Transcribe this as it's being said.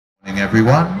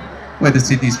everyone. We're the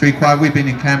Sydney Street Choir. We've been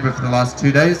in Canberra for the last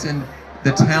 2 days and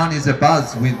the town is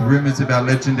abuzz with rumours of our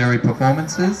legendary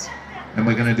performances, and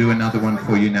we're going to do another one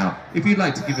for you now. If you'd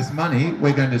like to give us money,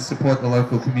 we're going to support the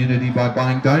local community by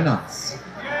buying donuts.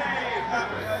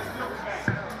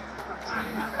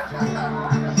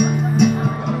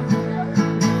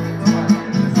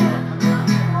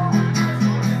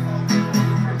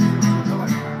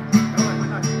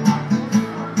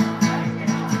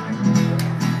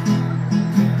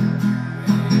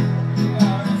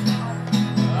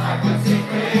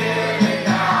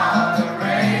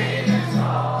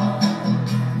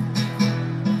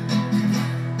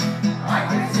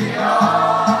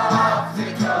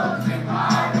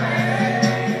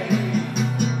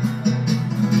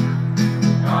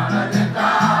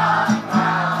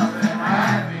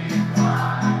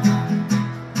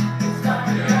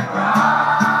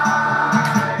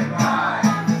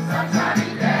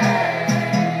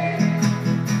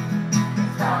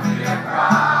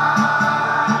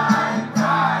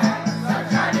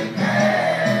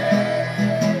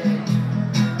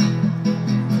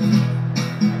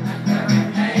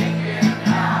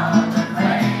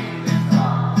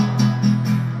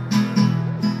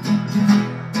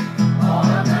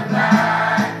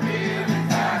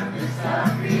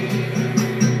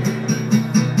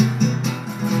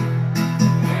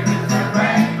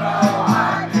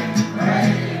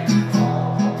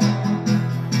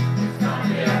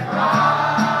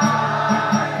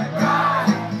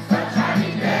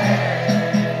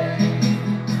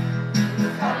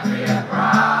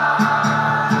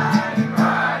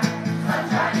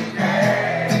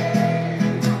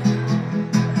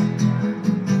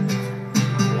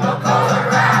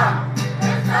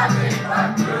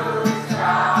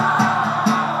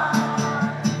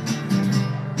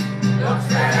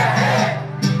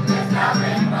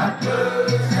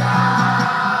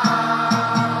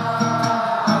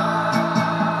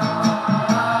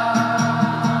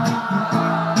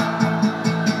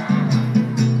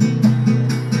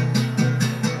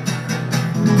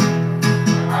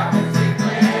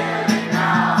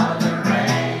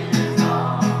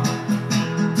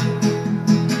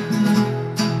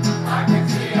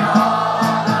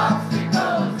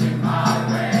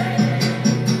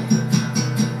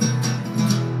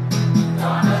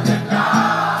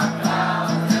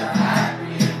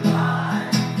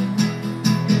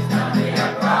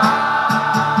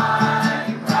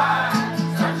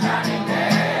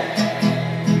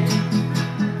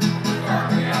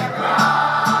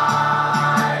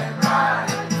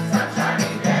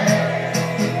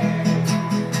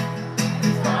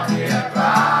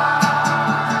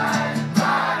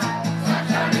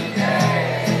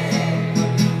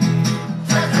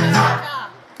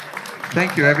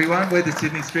 Thank you everyone. We're the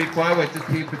Sydney Street Choir. We're just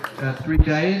here for 3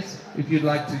 days. If you'd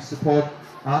like to support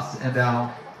us and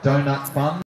our donut fund,